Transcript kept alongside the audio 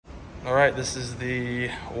All right, this is the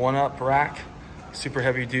one-up rack, super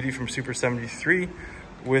heavy duty from Super 73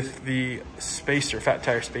 with the spacer, fat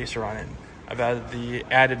tire spacer on it. I've added the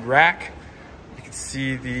added rack. You can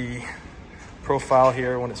see the profile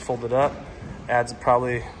here when it's folded up. Adds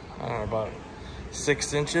probably, I don't know, about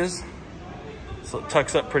 6 inches. So it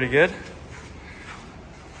tucks up pretty good.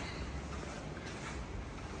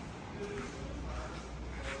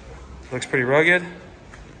 Looks pretty rugged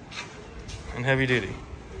and heavy duty.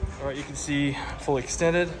 All right, you can see fully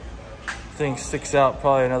extended. Thing sticks out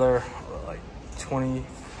probably another like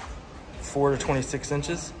 24 to 26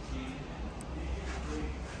 inches.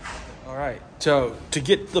 All right, so to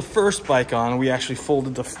get the first bike on, we actually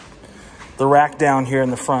folded the rack down here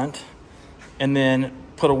in the front and then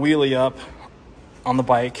put a wheelie up on the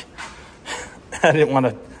bike. I didn't want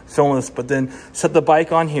to film this, but then set the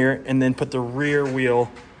bike on here and then put the rear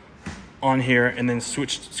wheel on here and then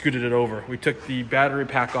scooted it over. We took the battery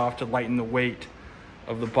pack off to lighten the weight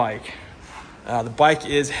of the bike. The bike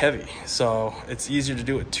is heavy, so it's easier to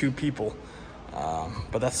do it with 2 people.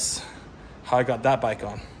 But that's how I got that bike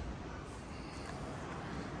on.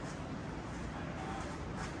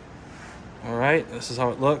 All right, this is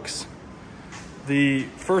how it looks. The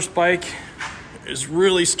first bike is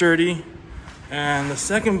really sturdy, and the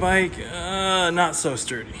second bike, not so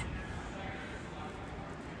sturdy.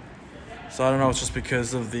 So I don't know, it's just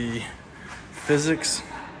because of the physics.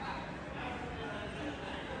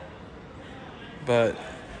 But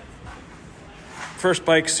first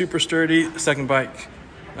bike, super sturdy. The second bike,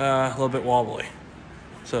 a little bit wobbly.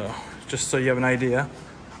 So just so you have an idea.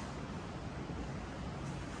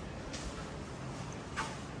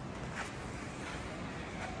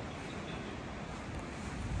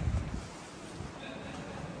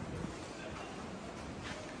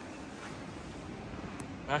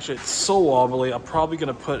 Actually, it's so wobbly, I'm probably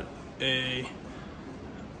gonna put a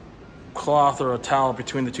cloth or a towel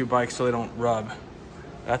between the 2 bikes so they don't rub.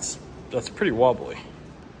 That's pretty wobbly.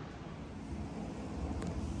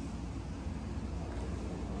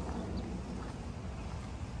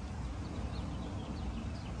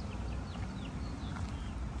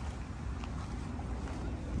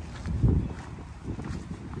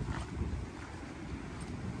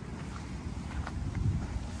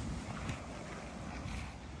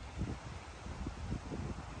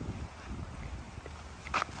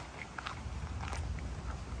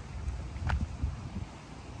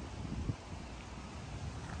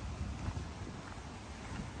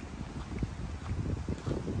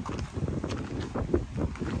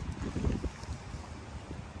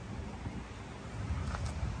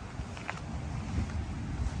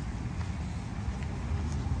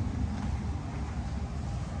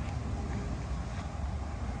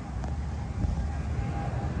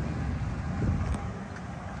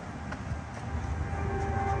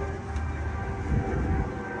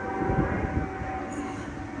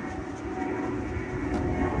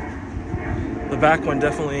 The back one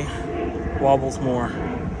definitely wobbles more.